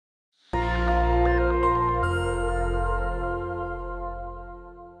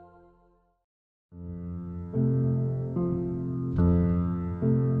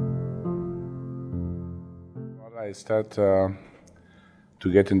I started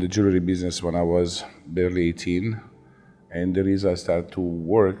to get in the jewelry business when I was barely 18, and the reason I started to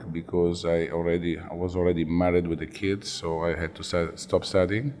work because I was already married with a kid, so I had to stop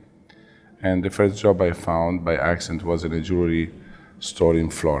studying. And the first job I found by accident was in a jewelry store in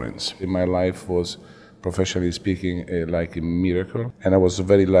Florence. My life was, professionally speaking, like a miracle. And I was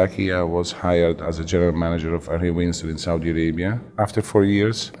very lucky. I was hired as a general manager of Harry Winston in Saudi Arabia. After 4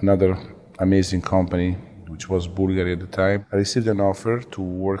 years, another amazing company, which was Bulgari at the time, I received an offer to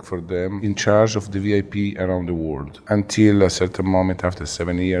work for them in charge of the VIP around the world. Until a certain moment, after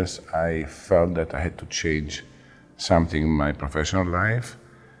 7 years, I felt that I had to change something in my professional life.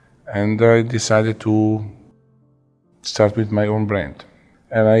 And I decided to start with my own brand.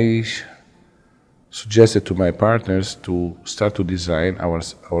 And I suggested to my partners to start to design our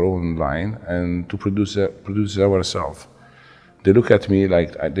own line and to produce it ourselves. They looked at me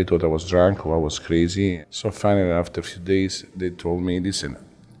like they thought I was drunk or I was crazy. So finally, after a few days, they told me, listen,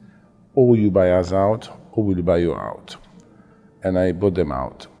 or will you buy us out or will you buy you out? And I bought them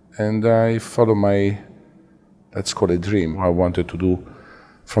out. And I followed my, let's call it dream. I wanted to do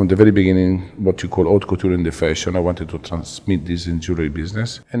from the very beginning what you call haute couture in the fashion. I wanted to transmit this in jewelry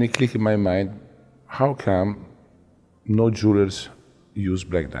business. And it clicked in my mind, how come no jewelers use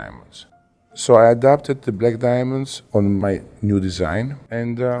black diamonds? So I adapted the black diamonds on my new design,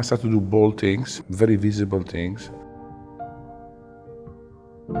 and I started to do bold things, very visible things.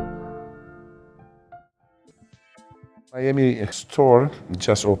 Miami store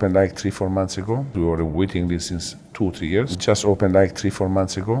just opened like 3-4 months ago. We were waiting this since 2-3 years. Just opened like 3-4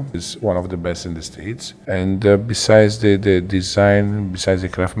 months ago. It's one of the best in the States. And besides the design, besides the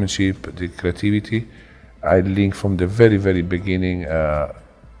craftsmanship, the creativity, I link from the very, very beginning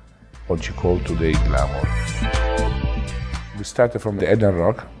what you call today glamour. We started from the Eden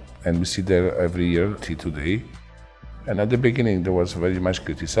Rock, and we sit there every year till today. And at the beginning, there was very much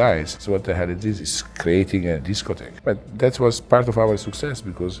criticized. So what the hell it is creating a discotheque. But that was part of our success,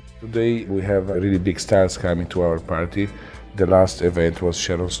 because today we have really big stars coming to our party. The last event was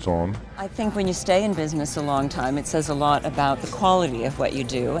Sharon Stone. I think when you stay in business a long time, it says a lot about the quality of what you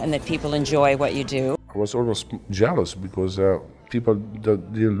do and that people enjoy what you do. I was almost jealous because people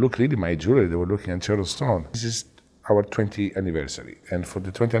didn't look really my jewelry, they were looking at Sharon Stone. This is our 20th anniversary, and for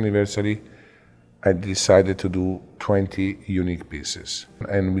the 20th anniversary, I decided to do 20 unique pieces.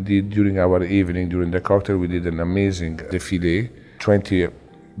 And we did, during our evening, during the cocktail, we did an amazing défilé, 20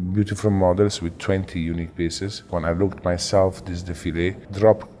 beautiful models with 20 unique pieces. When I looked myself, this défilé,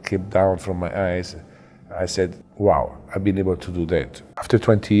 drop came down from my eyes. I said, wow, I've been able to do that. After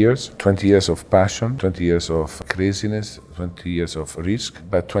 20 years of passion, 20 years of craziness, 20 years of risk,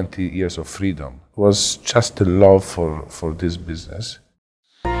 but 20 years of freedom. It was just the love for this business.